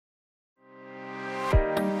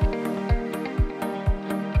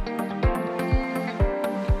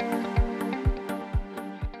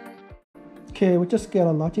Okay, we just got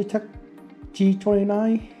a Logitech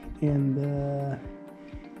G29 and the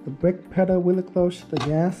brake pedal really close to the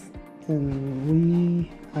gas, and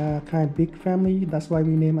we are kind of big family. That's why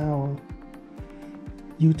we name our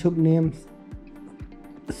YouTube name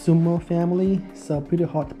Sumo Family. So pretty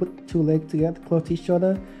hard to put two legs together close to each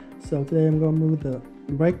other. So today I'm gonna move the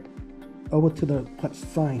brake over to the clutch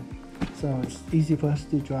side, so it's easy for us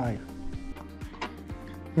to drive.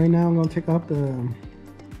 Right now I'm gonna take off the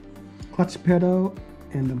clutch pedal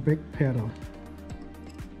and the brake pedal.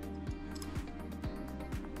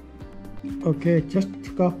 Okay, just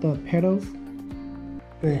took off the pedals.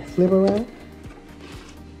 Okay, flip around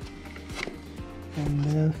and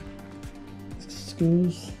there's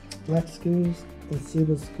screws, black screws and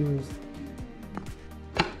silver screws.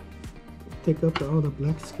 Take up all the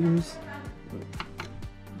black screws.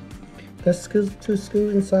 There's two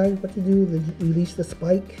screws inside. What you do is you release the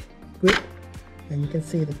spike grip, and you can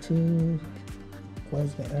see the two, what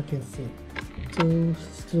is that? I can see two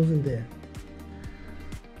screws in there.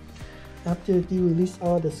 After you release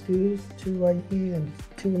all the screws, two right here and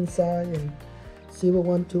two inside, and silver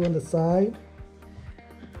one, two on the side,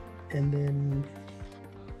 and then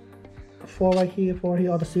four right here,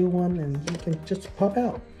 all the silver one, and you can just pop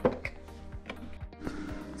out.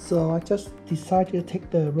 So I just decided to take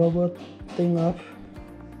the rubber thing off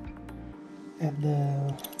at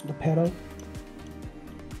the pedal.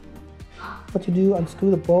 What you do,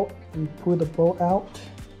 unscrew the bolt and pull the bolt out.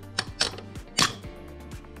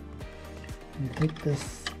 And take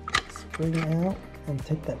this spring out and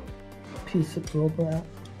take that piece of rubber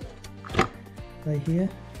out right here.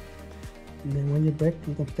 And then when you brake,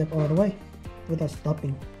 you can step all the way without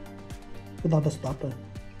stopping, without the stopper.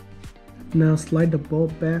 Now slide the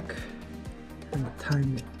bolt back and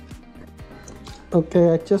time it. Okay,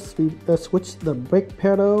 I just switched the brake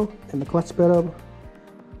pedal and the clutch pedal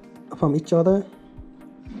from each other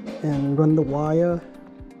and run the wire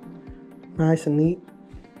nice and neat.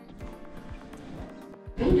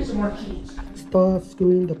 Start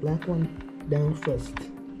screwing the black one down first.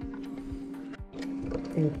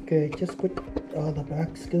 Okay, just put all the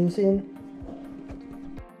black screws in.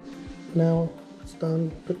 Now it's time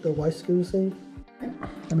to put the white screws in.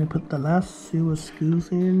 Let me put the last silver screws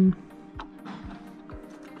in.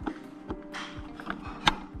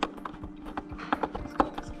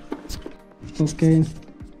 Okay,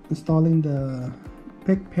 installing the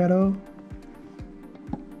brake pedal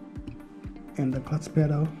and the clutch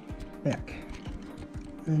pedal back,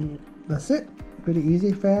 and that's it. Pretty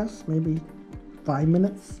easy, fast, maybe 5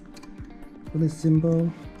 minutes. Really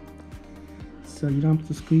simple, so you don't have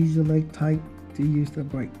to squeeze your leg tight to use the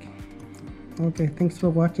brake. Okay, thanks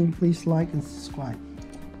for watching. Please like and subscribe.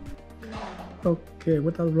 Okay,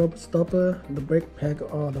 without rubber stopper, the brake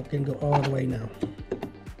pedal can go all the way now.